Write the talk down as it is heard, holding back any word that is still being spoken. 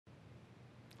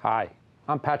Hi,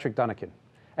 I'm Patrick Dunnican.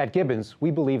 At Gibbons,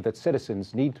 we believe that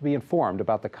citizens need to be informed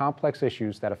about the complex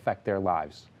issues that affect their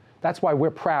lives. That's why we're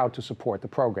proud to support the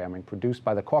programming produced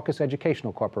by the Caucus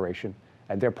Educational Corporation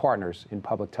and their partners in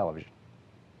public television.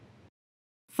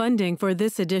 Funding for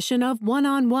this edition of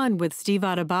One-on-One with Steve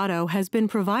Adubato has been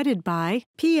provided by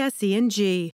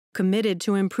PSE&G, committed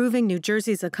to improving New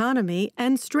Jersey's economy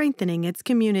and strengthening its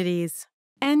communities.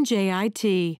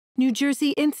 NJIT, New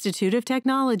Jersey Institute of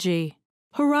Technology.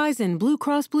 Horizon Blue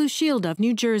Cross Blue Shield of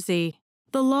New Jersey.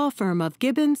 The law firm of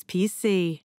Gibbons,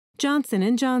 P.C.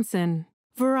 Johnson & Johnson.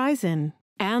 Verizon.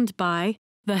 And by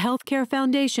the Healthcare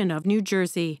Foundation of New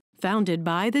Jersey, founded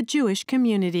by the Jewish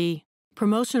community.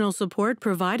 Promotional support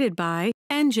provided by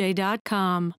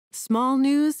NJ.com. Small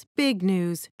news, big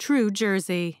news, true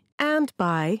Jersey. And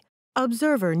by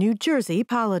Observer New Jersey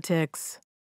Politics.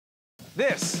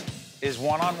 This is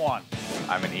One-on-One.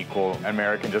 I'm an equal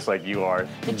American just like you are.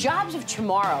 The jobs of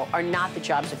tomorrow are not the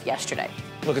jobs of yesterday.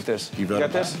 Look at this. You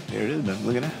got this? Here it is, man.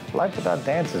 Look at that. Life without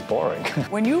dance is boring.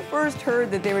 When you first heard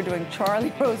that they were doing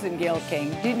Charlie Rose and Gayle King,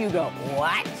 didn't you go,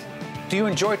 what? Do you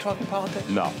enjoy talking politics?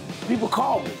 No. People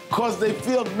call me because they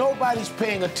feel nobody's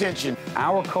paying attention.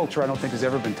 Our culture, I don't think, has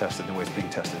ever been tested the way it's being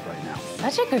tested right now.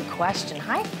 Such a good question.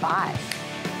 High five.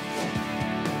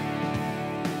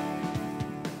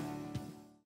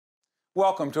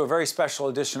 Welcome to a very special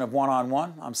edition of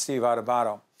One-on-One. I'm Steve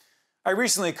Adubato. I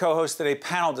recently co-hosted a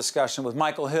panel discussion with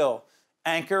Michael Hill,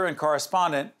 anchor and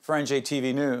correspondent for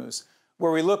NJTV News,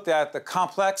 where we looked at the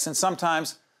complex and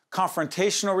sometimes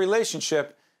confrontational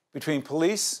relationship between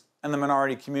police and the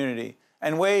minority community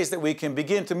and ways that we can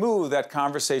begin to move that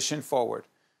conversation forward.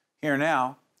 Here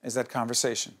now is that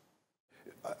conversation.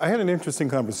 I had an interesting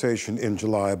conversation in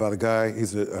July about a guy,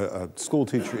 he's a school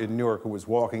teacher in New York who was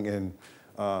walking in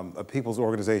a People's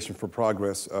Organization for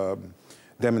Progress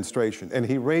demonstration. And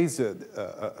he raised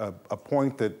a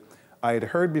point that I had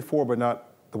heard before, but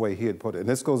not the way he had put it. And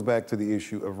this goes back to the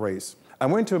issue of race. I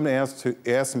went to him and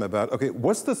asked him about, okay,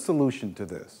 what's the solution to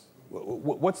this?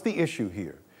 What's the issue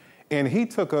here? And he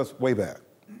took us way back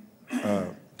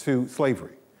to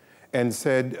slavery and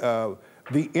said,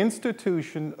 the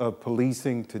institution of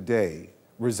policing today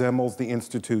resembles the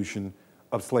institution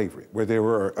of slavery, where there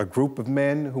were a group of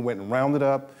men who went and rounded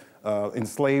up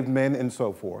enslaved men and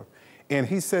so forth. And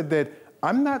he said that,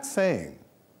 I'm not saying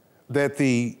that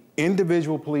the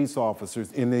individual police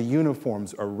officers in their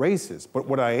uniforms are racist, but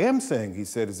what I am saying, he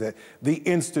said, is that the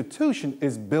institution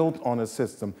is built on a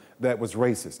system that was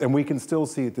racist, and we can still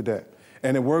see it today.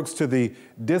 And it works to the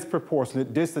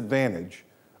disproportionate disadvantage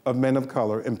of men of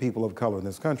color and people of color in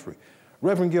this country.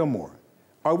 Reverend Gilmore,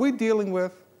 are we dealing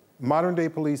with modern day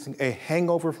policing a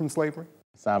hangover from slavery?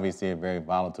 It's obviously a very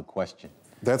volatile question.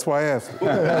 That's why I asked.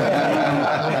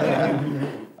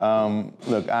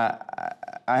 Look,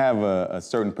 I have a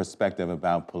certain perspective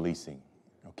about policing,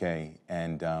 okay?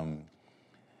 And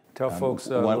tell folks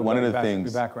one of the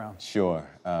things, your background. Sure.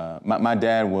 My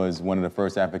dad was one of the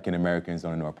first African Americans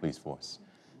on the Newark Police Force.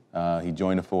 He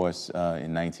joined the force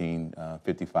in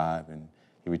 1955, and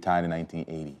he retired in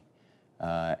 1980.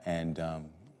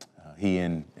 He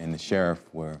and the sheriff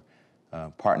were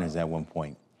partners at one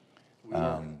point.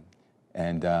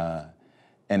 And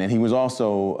then he was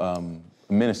also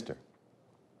a minister.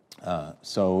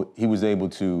 So he was able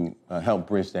to help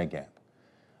bridge that gap.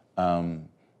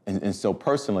 And so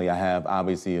personally, I have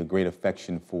obviously a great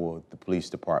affection for the police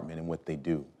department and what they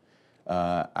do.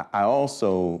 I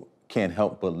also can't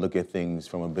help but look at things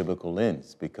from a biblical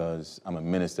lens because I'm a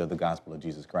minister of the gospel of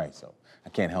Jesus Christ, so I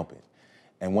can't help it.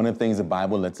 And one of the things the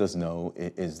Bible lets us know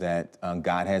is that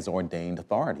God has ordained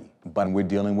authority, but we're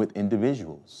dealing with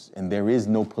individuals, and there is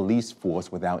no police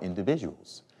force without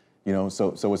individuals. You know,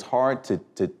 so it's hard to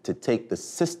take the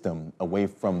system away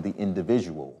from the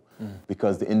individual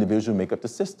because the individual make up the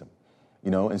system. You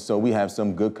know, and so we have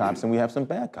some good cops and we have some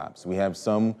bad cops. We have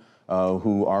some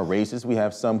who are racist, we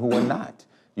have some who are not.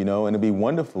 You know, and it'd be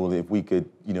wonderful if we could,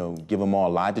 you know, give them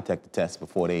all lie detector tests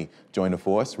before they join the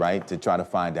force, right, to try to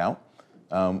find out.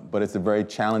 But it's a very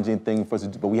challenging thing for us to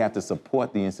do, but we have to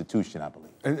support the institution, I believe.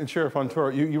 And Sheriff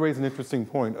Fontoura, you raised an interesting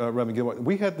point, Reverend Gilmore.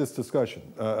 We had this discussion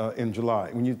in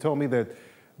July when you told me that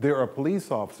there are police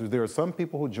officers, there are some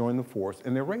people who join the force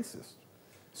and they're racist.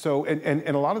 So, and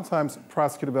a lot of times,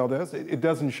 Prosecutor Valdez, it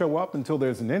doesn't show up until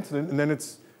there's an incident and then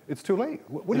it's too late.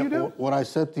 What do you do? What I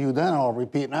said to you then, I'll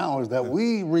repeat now, is that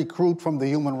we recruit from the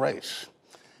human race.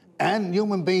 And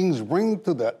human beings bring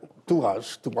to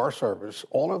us, to our service,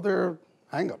 all of their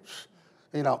hang-ups.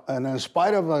 You know, and in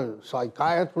spite of a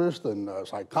psychiatrist and a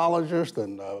psychologist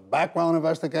and background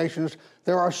investigations,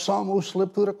 there are some who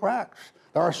slip through the cracks.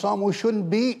 There are some who shouldn't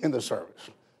be in the service.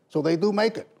 So they do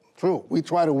make it, true. We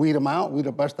try to weed them out, we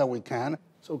the best that we can.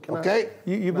 So can okay?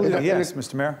 You believe it? Yes,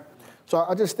 Mr. Mayor. So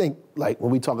I just think, like,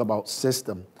 when we talk about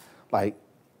system, like,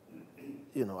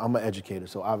 you know, I'm an educator,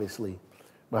 so obviously,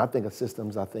 when I think of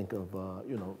systems, I think of,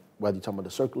 you know, whether you're talking about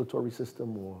the circulatory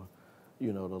system or,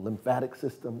 you know, the lymphatic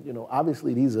system. You know,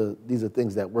 obviously these are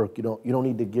things that work. You don't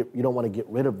want to get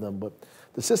rid of them. But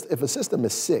the system, if a system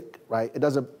is sick, right, it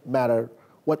doesn't matter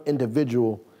what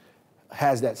individual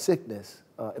has that sickness.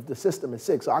 If the system is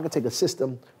sick, so I could take a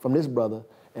system from this brother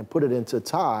and put it into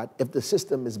Todd. If the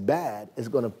system is bad, it's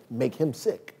going to make him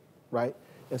sick, right?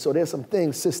 And so there's some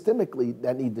things systemically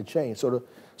that need to change. So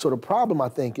the problem, I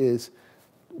think, is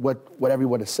what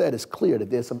everyone has said is clear, that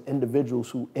there's some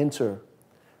individuals who enter,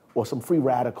 or some free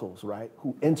radicals, right,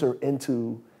 who enter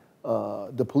into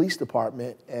the police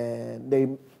department and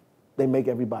they make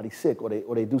everybody sick, or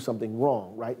they do something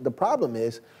wrong, right? The problem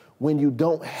is when you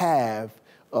don't have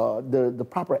the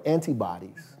proper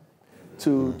antibodies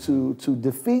to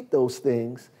defeat those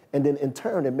things, and then in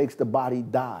turn it makes the body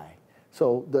die.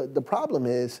 So the problem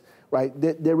is, right,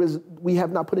 we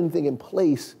have not put anything in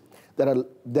place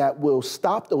that will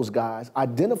stop those guys,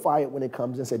 identify it when it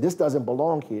comes and say, this doesn't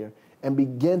belong here, and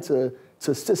begin to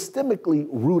systemically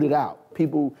root it out.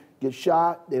 People get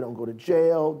shot, they don't go to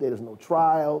jail, there's no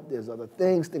trial, there's other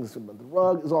things under the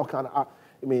rug, there's all kind of,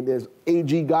 I mean, there's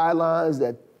AG guidelines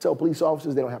that tell police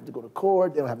officers they don't have to go to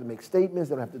court, they don't have to make statements,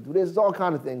 they don't have to do this. There's all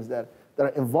kind of things that are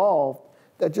involved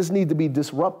that just need to be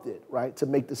disrupted, right, to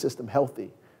make the system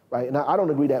healthy, right? And I don't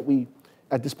agree that we,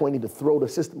 at this point, need to throw the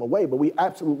system away, but we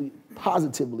absolutely,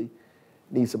 positively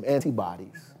need some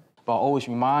antibodies. But I always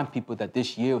remind people that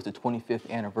this year was the 25th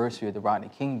anniversary of the Rodney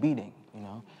King beating, you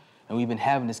know? And we've been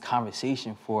having this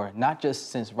conversation for not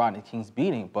just since Rodney King's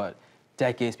beating, but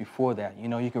decades before that. You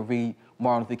know, you can read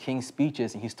Martin Luther King's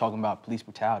speeches and he's talking about police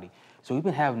brutality. So we've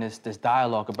been having this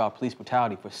dialogue about police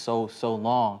brutality for so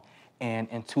long. And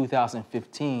in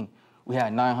 2015, we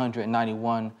had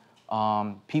 991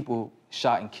 people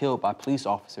shot and killed by police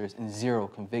officers and 0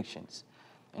 convictions.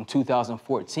 In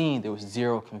 2014, there was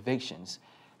 0 convictions.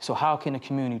 So how can a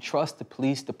community trust the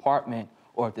police department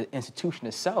or the institution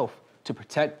itself to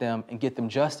protect them and get them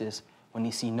justice when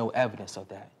they see no evidence of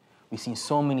that? We've seen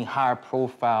so many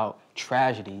high-profile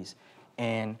tragedies,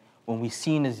 and when we've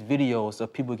seen these videos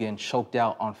of people getting choked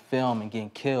out on film and getting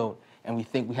killed, and we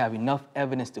think we have enough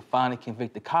evidence to finally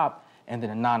convict the cop, and then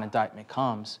a non-indictment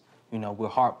comes, you know, we're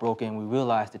heartbroken. We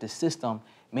realize that the system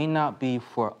may not be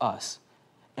for us.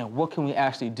 And what can we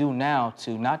actually do now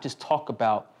to not just talk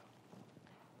about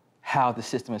how the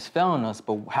system is failing us,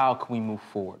 but how can we move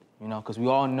forward? You know, because we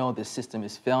all know the system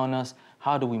is failing us.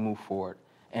 How do we move forward?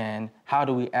 And how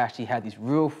do we actually have these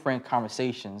real frank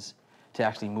conversations to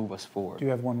actually move us forward? Do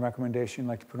you have one recommendation you'd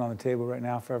like to put on the table right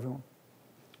now for everyone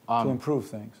to improve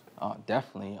things?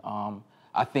 Definitely.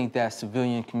 I think that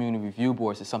civilian community review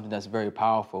boards is something that's very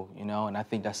powerful, you know, and I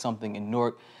think that's something in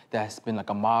Newark that's been like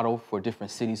a model for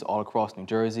different cities all across New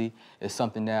Jersey. It's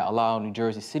something that a lot of New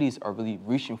Jersey cities are really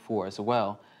reaching for as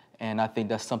well. And I think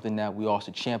that's something that we all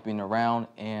should champion around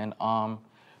and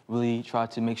really try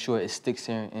to make sure it sticks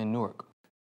here in Newark.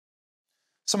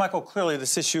 So, Michael, clearly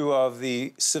this issue of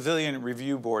the Civilian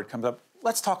Review Board comes up.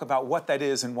 Let's talk about what that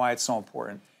is and why it's so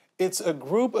important. It's a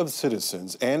group of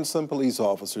citizens and some police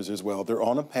officers as well. They're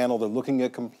on a panel. They're looking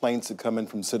at complaints that come in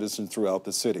from citizens throughout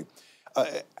the city.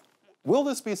 Will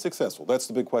this be successful? That's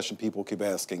the big question people keep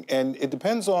asking. And it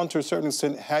depends on, to a certain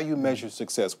extent, how you measure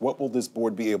success. What will this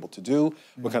board be able to do?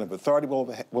 What kind of authority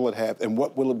will it have? And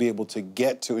what will it be able to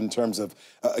get to in terms of,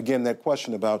 again, that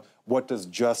question about what does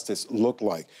justice look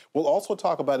like? We'll also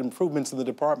talk about improvements in the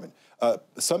department.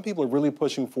 Some people are really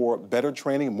pushing for better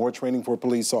training, more training for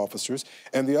police officers.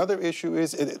 And the other issue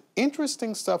is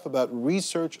interesting stuff about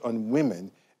research on women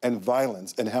and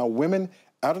violence and how women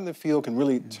out in the field can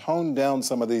really tone down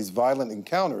some of these violent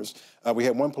encounters. We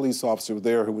had one police officer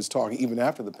there who was talking even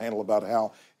after the panel about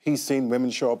how he's seen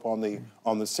women show up on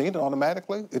the scene and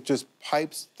automatically it just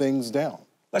pipes things down.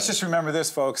 Let's just remember this,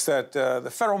 folks, that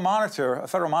a federal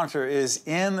monitor is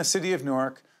in the city of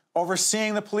Newark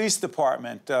overseeing the police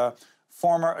department.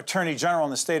 Former Attorney General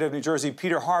in the state of New Jersey,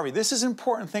 Peter Harvey. This is an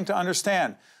important thing to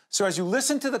understand. So as you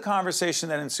listen to the conversation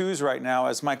that ensues right now,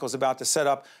 as Michael's about to set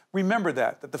up, remember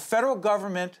that the federal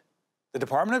government, the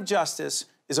Department of Justice,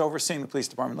 is overseeing the police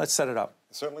department. Let's set it up.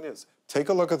 It certainly is. Take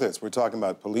a look at this. We're talking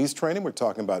about police training, we're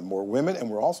talking about more women, and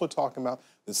we're also talking about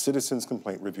the Citizens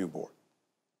Complaint Review Board.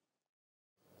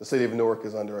 The city of Newark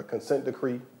is under a consent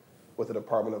decree with the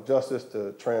Department of Justice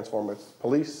to transform its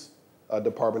police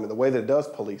department in the way that it does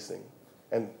policing.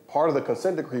 And part of the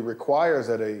consent decree requires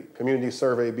that a community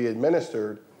survey be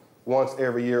administered once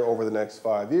every year over the next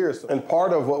 5 years. And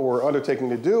part of what we're undertaking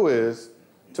to do is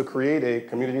to create a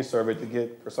community survey to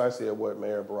get precisely at what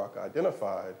Mayor Baraka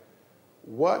identified.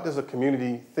 What does a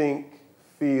community think,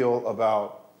 feel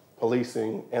about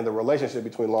policing and the relationship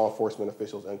between law enforcement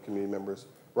officials and community members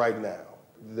right now?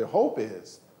 The hope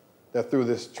is that through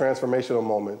this transformational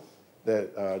moment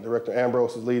that Director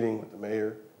Ambrose is leading with the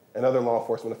mayor and other law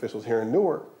enforcement officials here in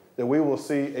Newark, that we will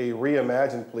see a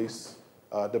reimagined police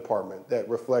department that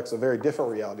reflects a very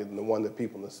different reality than the one that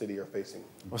people in the city are facing.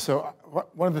 Well, so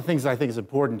one of the things I think is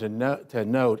important to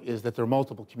note is that there are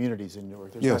multiple communities in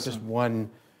Newark. There's not just one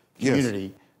community.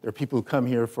 Yes. There are people who come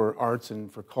here for arts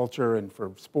and for culture and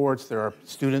for sports. There are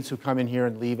students who come in here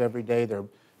and leave every day. There are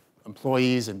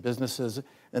employees and businesses,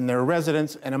 and there are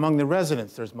residents, and among the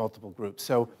residents there's multiple groups.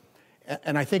 So,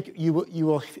 and I think you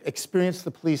will experience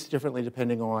the police differently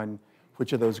depending on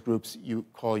which of those groups you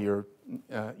call your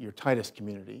tightest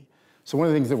community. So one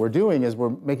of the things that we're doing is we're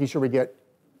making sure we get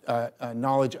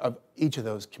knowledge of each of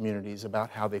those communities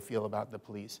about how they feel about the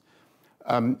police.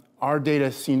 Our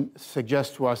data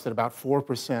suggests to us that about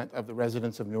 4% of the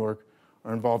residents of Newark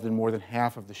are involved in more than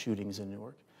half of the shootings in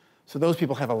Newark. So those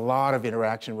people have a lot of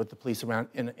interaction with the police around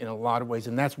in a lot of ways,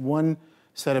 and that's one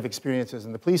set of experiences.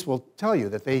 And the police will tell you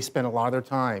that they spend a lot of their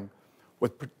time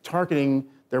with targeting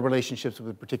their relationships with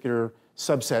a particular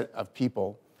subset of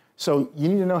people. So you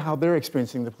need to know how they're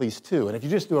experiencing the police too. And if you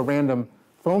just do a random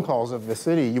phone calls of the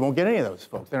city, you won't get any of those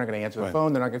folks. They're not going to answer the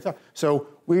phone. They're not going to tell. So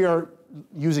we are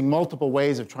using multiple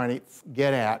ways of trying to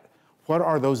get at what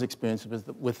are those experiences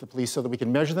with the police so that we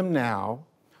can measure them now,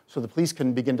 so the police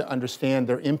can begin to understand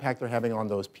their impact they're having on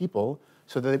those people,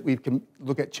 so that we can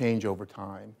look at change over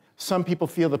time. Some people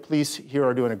feel the police here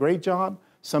are doing a great job.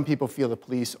 Some people feel the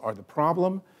police are the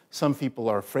problem. Some people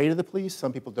are afraid of the police.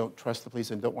 Some people don't trust the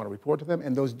police and don't want to report to them.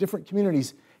 And those different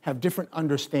communities have different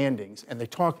understandings, and they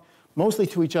talk mostly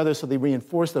to each other, so they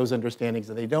reinforce those understandings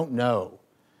that they don't know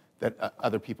that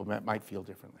other people might feel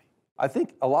differently. I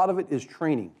think a lot of it is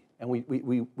training. And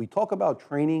we talk about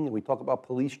training, and we talk about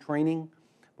police training,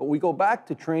 but we go back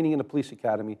to training in the police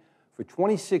academy. For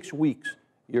 26 weeks,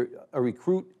 a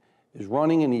recruit is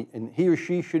running, and he or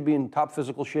she should be in top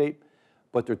physical shape,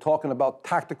 but they're talking about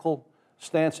tactical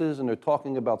stances, and they're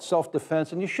talking about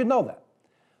self-defense, and you should know that.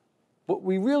 But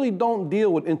we really don't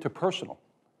deal with interpersonal,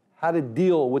 how to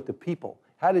deal with the people,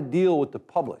 how to deal with the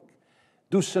public,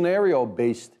 do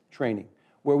scenario-based training,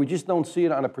 where we just don't see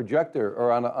it on a projector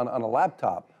or on a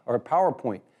laptop or a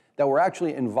PowerPoint, that we're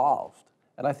actually involved.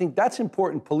 And I think that's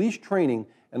important, police training,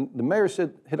 and the mayor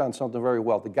hit on something very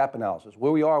well, the gap analysis,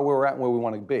 where we are, where we're at, and where we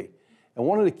want to be. And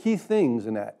one of the key things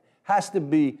in that has to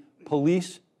be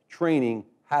police training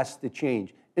has to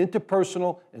change.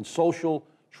 Interpersonal and social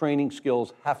training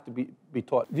skills have to be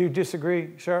taught. Do you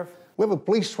disagree, Sheriff? We have a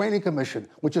police training commission,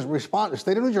 which is the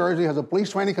state of New Jersey has a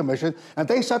police training commission, and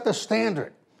they set the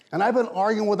standard. And I've been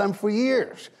arguing with them for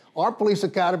years. Our police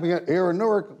academy here in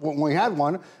Newark, when we had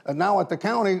one, and now at the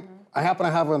county, I happen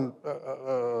to have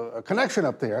a connection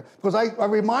up there, because I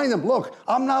remind them, look,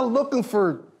 I'm not looking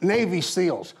for Navy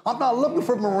SEALs. I'm not looking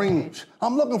for Marines.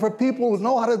 I'm looking for people who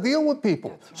know how to deal with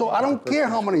people. So I don't care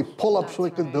how many pull-ups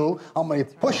we can do, how many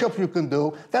push-ups you can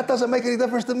do. That doesn't make any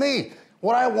difference to me.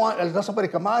 What I want is that somebody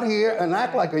come out here and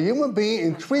act like a human being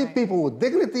and treat people with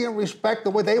dignity and respect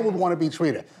the way they would want to be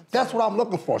treated. That's what I'm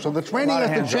looking for. So the training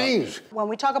has to change. When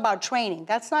we talk about training,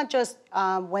 that's not just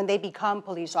when they become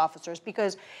police officers,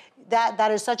 because that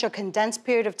is such a condensed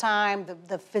period of time,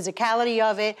 the physicality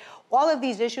of it. All of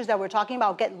these issues that we're talking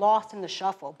about get lost in the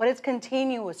shuffle, but it's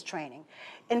continuous training.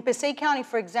 In Passaic County,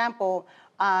 for example,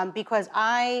 because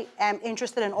I am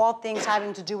interested in all things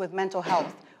having to do with mental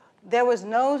health, there was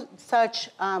no such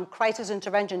crisis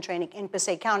intervention training in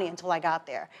Passaic County until I got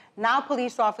there. Now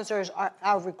police officers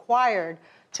are required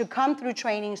to come through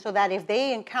training so that if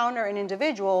they encounter an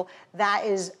individual that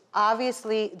is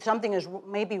obviously something is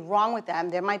maybe wrong with them,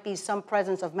 there might be some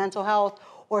presence of mental health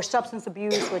or substance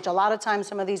abuse, which a lot of times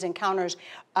some of these encounters,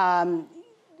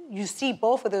 you see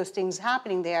both of those things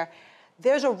happening there.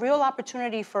 There's a real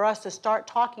opportunity for us to start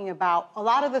talking about a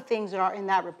lot of the things that are in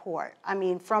that report. I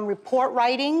mean, from report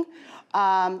writing,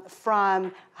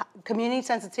 from community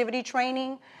sensitivity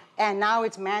training, and now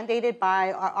it's mandated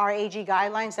by our AG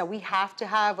guidelines that we have to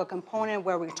have a component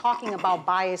where we're talking about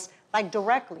bias like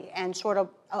directly and sort of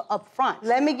up front.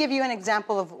 Let me give you an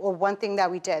example of one thing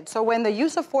that we did. So when the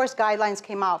use of force guidelines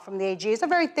came out from the AG, it's a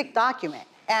very thick document.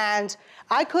 And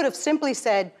I could have simply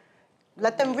said,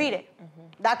 let them read it.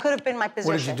 That could have been my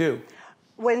position. What did you do?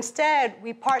 Well, instead,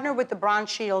 we partnered with the Bronze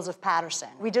Shields of Patterson.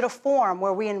 We did a forum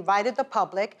where we invited the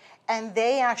public, and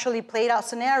they actually played out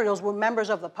scenarios with members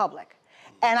of the public.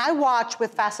 And I watched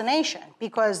with fascination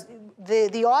because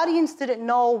the audience didn't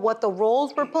know what the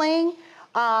roles were playing,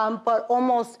 but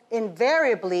almost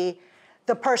invariably,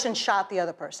 the person shot the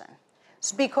other person.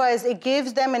 It's because it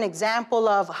gives them an example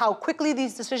of how quickly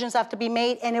these decisions have to be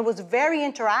made, and it was very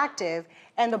interactive,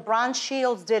 and the Bronze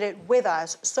Shields did it with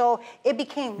us, so it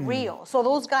became real. So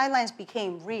those guidelines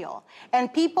became real.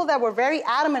 And people that were very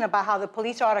adamant about how the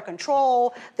police are out of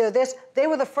control, they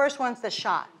were the first ones that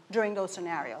shot during those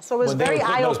scenarios. So it was very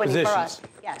eye-opening for us.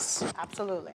 Yes,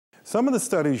 absolutely. Some of the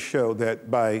studies show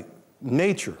that by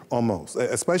nature, almost,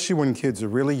 especially when kids are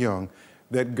really young,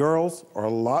 that girls are a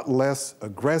lot less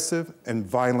aggressive and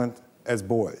violent as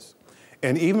boys,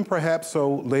 and even perhaps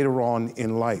so later on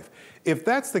in life. If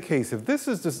that's the case, if this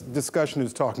discussion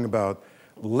is talking about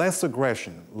less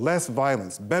aggression, less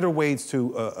violence, better ways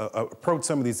to approach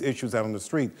some of these issues out on the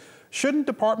street, shouldn't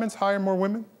departments hire more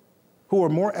women who are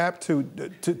more apt to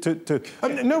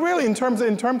no, really, in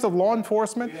terms of law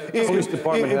enforcement? The police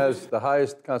department has the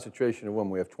highest concentration of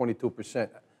women. We have 22%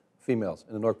 females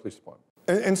in the Newark Police Department.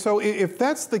 And so if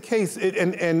that's the case,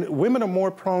 and women are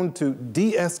more prone to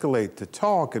de-escalate, to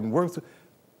talk and work,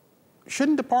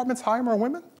 shouldn't departments hire more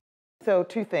women? So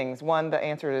two things. One, the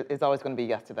answer is always going to be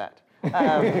yes to that.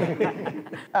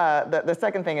 The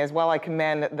second thing is, while I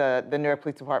commend the Newark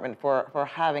Police Department for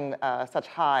having such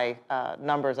high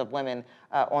numbers of women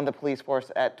on the police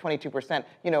force at 22%,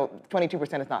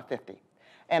 22% is not 50.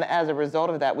 And as a result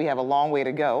of that, we have a long way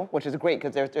to go, which is great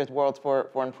because there's worlds for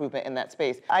improvement in that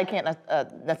space. I can't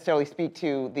necessarily speak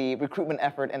to the recruitment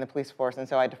effort in the police force, and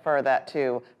so I defer that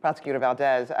to Prosecutor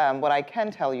Valdez. What I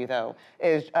can tell you, though,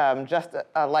 is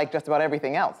like just about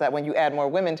everything else, that when you add more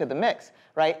women to the mix,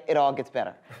 right, it all gets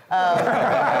better.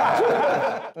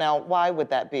 Now, why would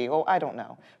that be? Well, I don't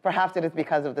know. Perhaps it is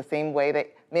because of the same way that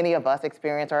many of us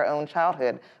experience our own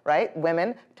childhood, right?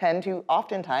 Women tend to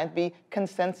oftentimes be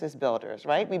consensus builders,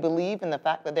 right? We believe in the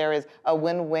fact that there is a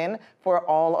win-win for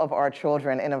all of our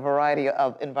children in a variety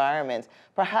of environments.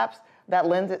 Perhaps that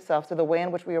lends itself to the way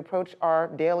in which we approach our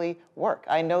daily work.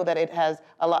 I know that it has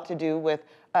a lot to do with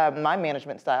my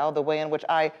management style, the way in which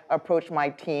I approach my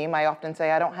team. I often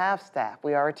say I don't have staff,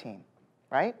 we are a team,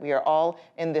 right? We are all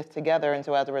in this together, and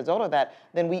so as a result of that,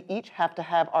 then we each have to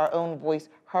have our own voice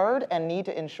heard and need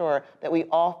to ensure that we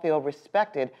all feel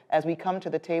respected as we come to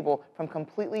the table from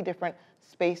completely different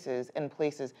spaces and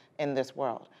places in this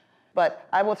world. But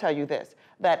I will tell you this,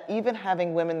 that even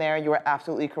having women there, you are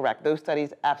absolutely correct. Those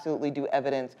studies absolutely do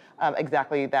evidence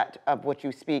exactly that of what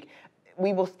you speak.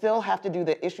 We will still have to do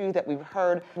the issues that we've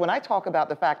heard. When I talk about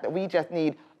the fact that we just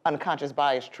need unconscious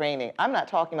bias training, I'm not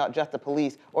talking about just the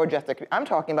police or I'm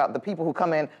talking about the people who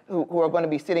come in who are going to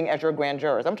be sitting as your grand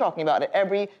jurors. I'm talking about at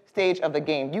every stage of the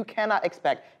game. You cannot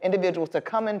expect individuals to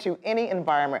come into any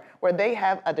environment where they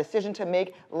have a decision to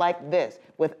make like this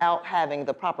without having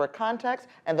the proper context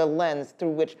and the lens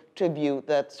through which to view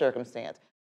the circumstance.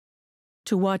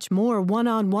 To watch more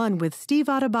One-on-One with Steve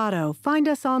Adubato, find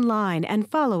us online and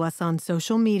follow us on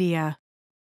social media.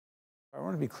 I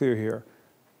want to be clear here.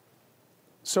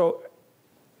 So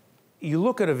you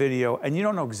look at a video and you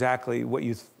don't know exactly what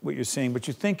you're seeing, but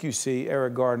you think you see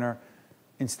Eric Gardner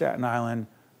in Staten Island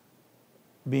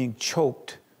being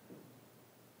choked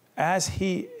as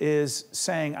he is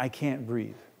saying, "I can't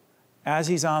breathe," as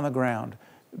he's on the ground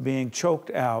being choked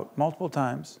out multiple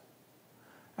times,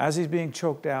 as he's being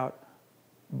choked out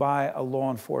by a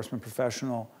law enforcement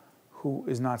professional who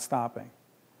is not stopping.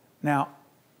 Now,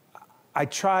 I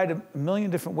tried a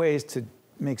million different ways to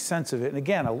make sense of it. And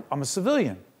again, I'm a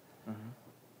civilian.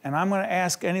 And I'm going to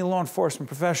ask any law enforcement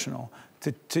professional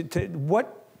to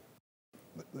what?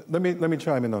 Let me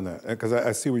chime in on that, because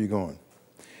I see where you're going.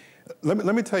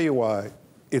 Let me tell you why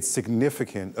it's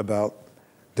significant about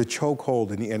the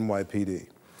chokehold in the NYPD.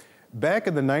 Back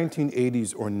in the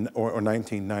 1980s or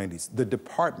 1990s,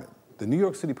 the New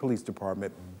York City Police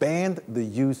Department banned the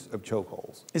use of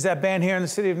chokeholds. Is that banned here in the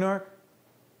city of Newark?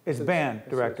 It's banned,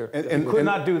 Director. And could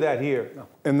not do that here. No.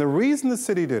 And the reason the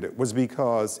city did it was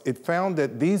because it found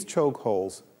that these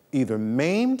chokeholds either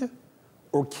maimed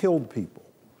or killed people.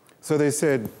 So they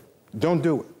said, don't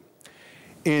do it.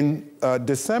 In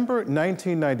December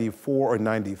 1994 or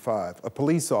 95, a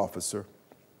police officer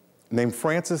named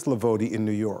Francis Lavoti in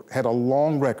New York had a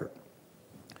long record,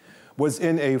 was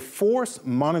in a force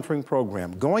monitoring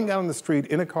program, going out on the street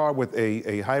in a car with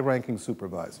a high-ranking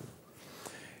supervisor.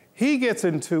 He gets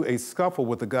into a scuffle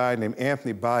with a guy named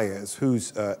Anthony Baez,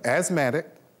 who's asthmatic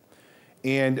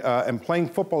and playing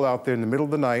football out there in the middle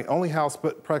of the night, only house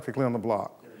practically on the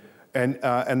block. And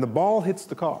the ball hits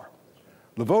the car.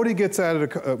 Lavoti gets out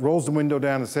of rolls the window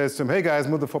down and says to him, "Hey guys,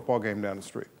 move the football game down the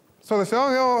street." So they say,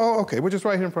 oh, okay, we're just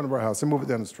right here in front of our house, and move it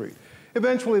down the street.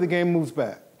 Eventually, the game moves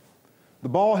back. The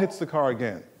ball hits the car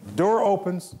again. The door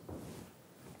opens.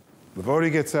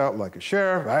 Lavoti gets out like a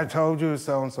sheriff. I told you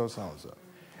so-and-so, so-and-so.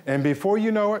 And before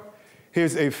you know it,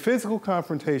 here's a physical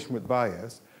confrontation with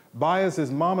Baez.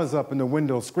 Baez's mama's up in the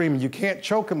window screaming, you can't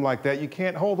choke him like that, you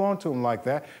can't hold on to him like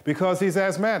that, because he's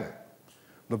asthmatic.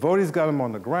 Lavoti's got him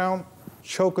on the ground,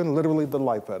 choking literally the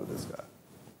life out of this guy.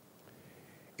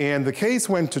 And the case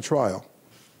went to trial.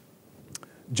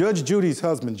 Judge Judy's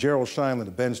husband, Gerald Scheinle,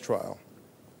 a bench trial,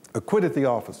 acquitted the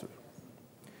officer.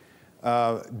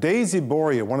 Daisy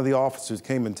Boria, one of the officers,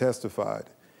 came and testified.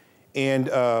 And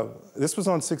this was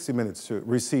on 60 Minutes too,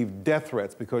 received death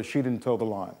threats because she didn't toe the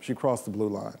line. She crossed the blue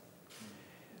line.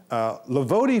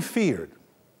 Lavoti feared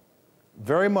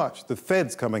very much the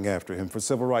feds coming after him for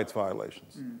civil rights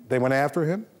violations. They went after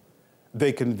him,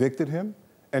 they convicted him,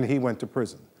 and he went to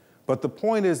prison. But the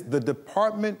point is, the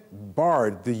department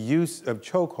barred the use of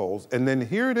chokeholds, and then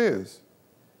here it is,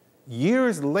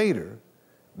 years later,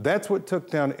 that's what took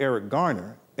down Eric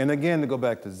Garner. And again, to go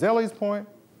back to Zelly's point,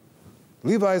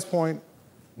 Levi's point,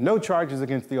 no charges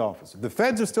against the officer. The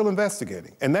feds are still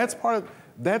investigating. And that's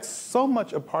so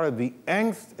much a part of the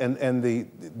angst and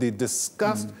the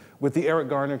disgust with the Eric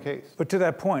Garner case. But to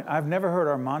that point, I've never heard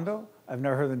Armando, I've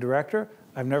never heard the director,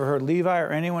 I've never heard Levi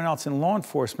or anyone else in law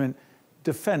enforcement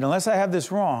defend, unless I have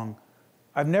this wrong,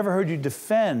 I've never heard you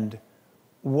defend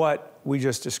what we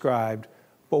just described.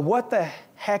 But what the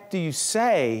heck do you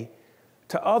say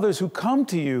to others who come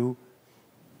to you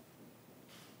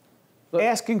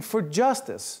asking for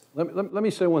justice? Let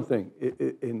me say one thing,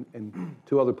 and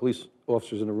two other police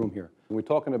officers in the room here. When we're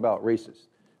talking about racism,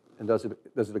 and does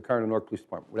it occur in the Newark Police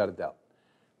Department? Without a doubt.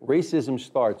 Racism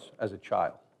starts as a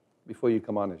child, before you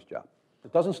come on this job.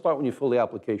 It doesn't start when you fill the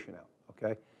application out,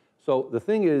 okay? So the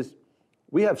thing is,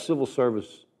 we have civil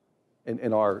service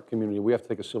in our community. We have to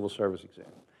take a civil service exam.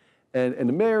 And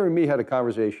the mayor and me had a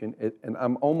conversation, and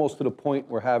I'm almost to the point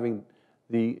where having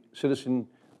the Citizen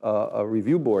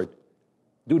Review Board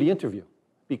do the interview.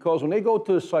 Because when they go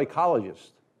to the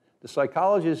psychologist,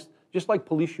 just like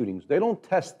police shootings, they don't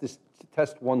test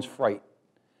one's fright.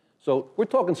 So we're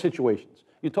talking situations.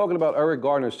 You're talking about Eric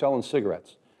Garner selling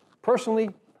cigarettes. Personally,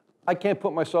 I can't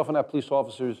put myself in that police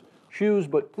officer's shoes,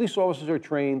 but police officers are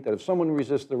trained that if someone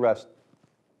resists arrest,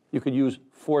 you could use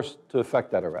force to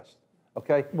effect that arrest.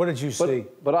 Okay? What did you see?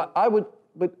 But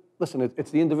listen,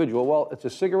 it's the individual. Well, it's a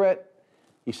cigarette.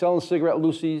 He's selling cigarette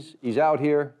loosies. He's out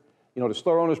here. You know, the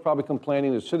store owner's probably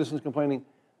complaining. The citizen's complaining.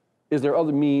 Is there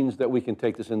other means that we can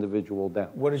take this individual down?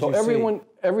 What did you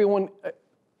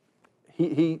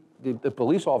see? The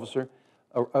police officer,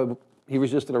 he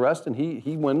resisted arrest, and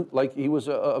he went like he was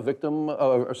a victim,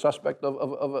 a suspect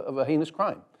of a heinous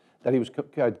crime that he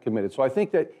had committed. So I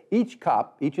think that each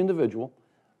cop, each individual,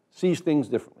 sees things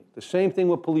differently. The same thing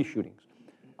with police shootings.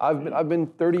 I've been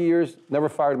 30 years, never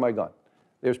fired my gun.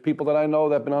 There's people that I know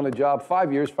that have been on the job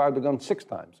 5 years, fired the gun 6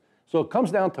 times. So it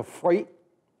comes down to fright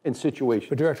and situation.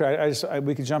 But Director,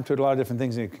 we could jump to a lot of different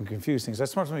things and it can confuse things. I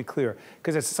just want to be clear,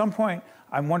 because at some point,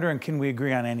 I'm wondering, can we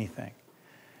agree on anything?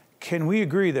 Can we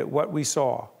agree that what we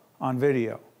saw on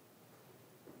video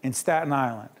in Staten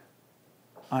Island,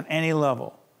 on any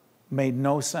level, made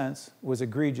no sense, was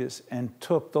egregious, and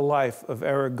took the life of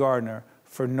Eric Garner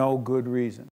for no good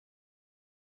reason?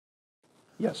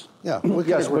 Yes. Yeah. We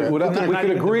could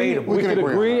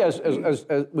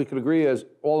agree as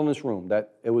all in this room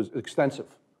that it was extensive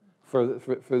for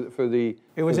the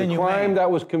crime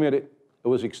that was committed. It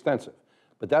was extensive,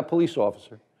 but that police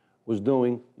officer was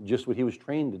doing just what he was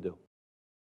trained to do.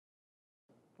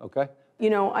 Okay.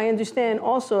 You know, I understand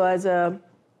also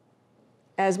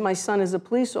as my son is a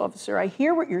police officer, I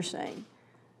hear what you're saying,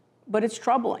 but it's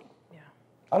troubling.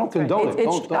 I don't condone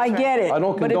it. I get it. I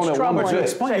don't condone it. You tried to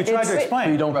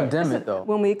explain. You don't condemn it, though.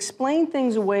 When we explain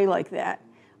things away like that,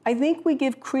 I think we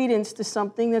give credence to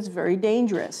something that's very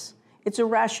dangerous. It's a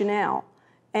rationale.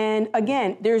 And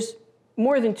again, there's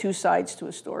more than 2 sides to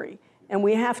a story. And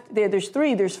we have to, there's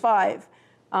 3, there's 5.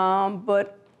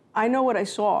 But I know what I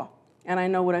saw, and I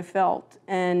know what I felt.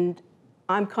 And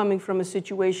I'm coming from a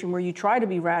situation where you try to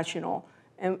be rational,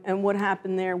 and what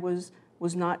happened there was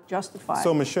not justified.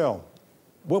 So, Michelle,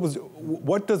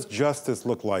 what does justice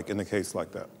look like in a case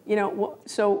like that? You know,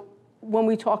 so when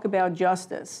we talk about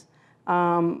justice,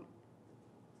 you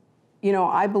know,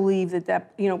 I believe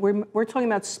that you know, we're talking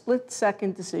about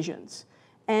split-second decisions.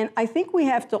 And I think we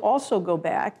have to also go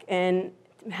back and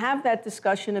have that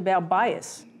discussion about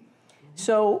bias.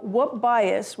 So what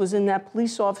bias was in that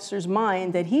police officer's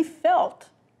mind that he felt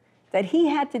that he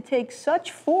had to take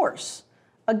such force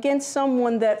against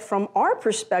someone that, from our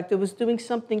perspective, was doing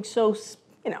something so,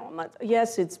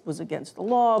 yes, it was against the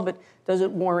law, but does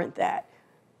it warrant that?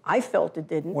 I felt it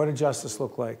didn't. What did justice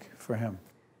look like for him?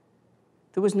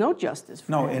 There was no justice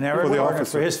for him. No, in every order,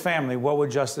 for his family, what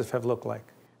would justice have looked like?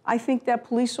 I think that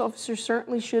police officer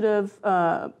certainly should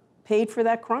have paid for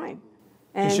that crime.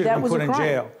 And he should have been put in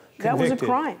jail. That was a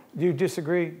crime. Do you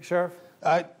disagree, Sheriff?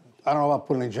 I don't know about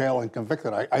putting in jail and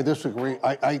convicted. I disagree.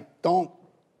 I don't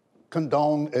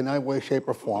condone in any way, shape,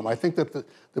 or form. I think that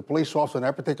the police officer in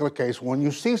that particular case, when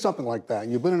you see something like that,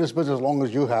 and you've been in this business as long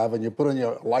as you have, and you put in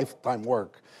your lifetime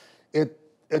work,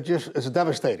 it's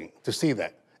devastating to see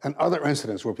that. And other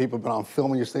incidents where people have been on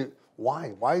film and you say, why?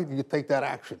 Why do you take that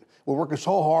action? We're working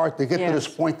so hard to get to this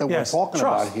point that we're talking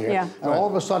about here. Yeah. And all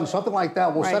of a sudden, something like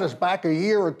that will set us back a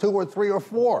year or 2 or 3 or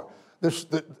 4. This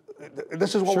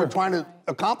is what we're trying to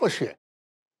accomplish here.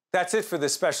 That's it for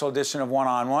this special edition of One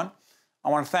on One. I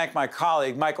want to thank my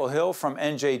colleague, Michael Hill from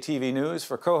NJTV News,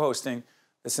 for co-hosting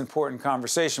this important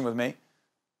conversation with me.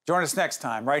 Join us next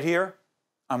time, right here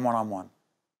on One on One.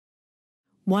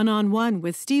 One on One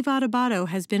with Steve Adubato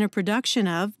has been a production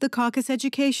of the Caucus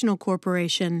Educational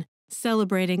Corporation,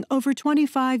 celebrating over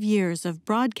 25 years of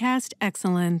broadcast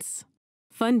excellence.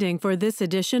 Funding for this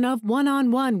edition of One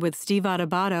on One with Steve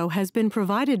Adubato has been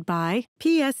provided by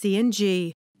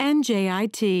Pt.1,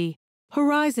 NJIT,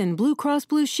 Horizon Blue Cross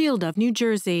Blue Shield of New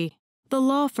Jersey, the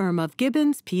law firm of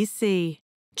Gibbons PC,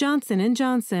 Johnson &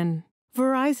 Johnson,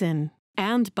 Verizon,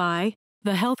 and by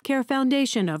the Healthcare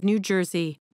Foundation of New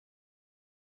Jersey.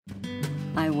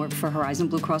 I work for Horizon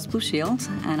Blue Cross Blue Shield,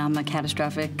 and I'm a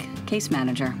catastrophic case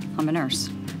manager. I'm a nurse.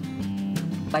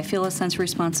 I feel a sense of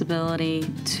responsibility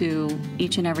to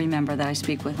each and every member that I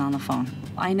speak with on the phone.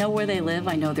 I know where they live,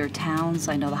 I know their towns,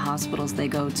 I know the hospitals they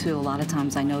go to. A lot of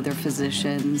times I know their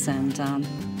physicians, and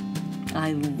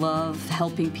I love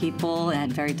helping people at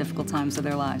very difficult times of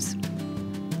their lives.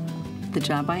 The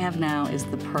job I have now is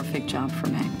the perfect job for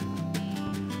me.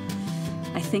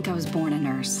 I think I was born a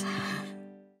nurse.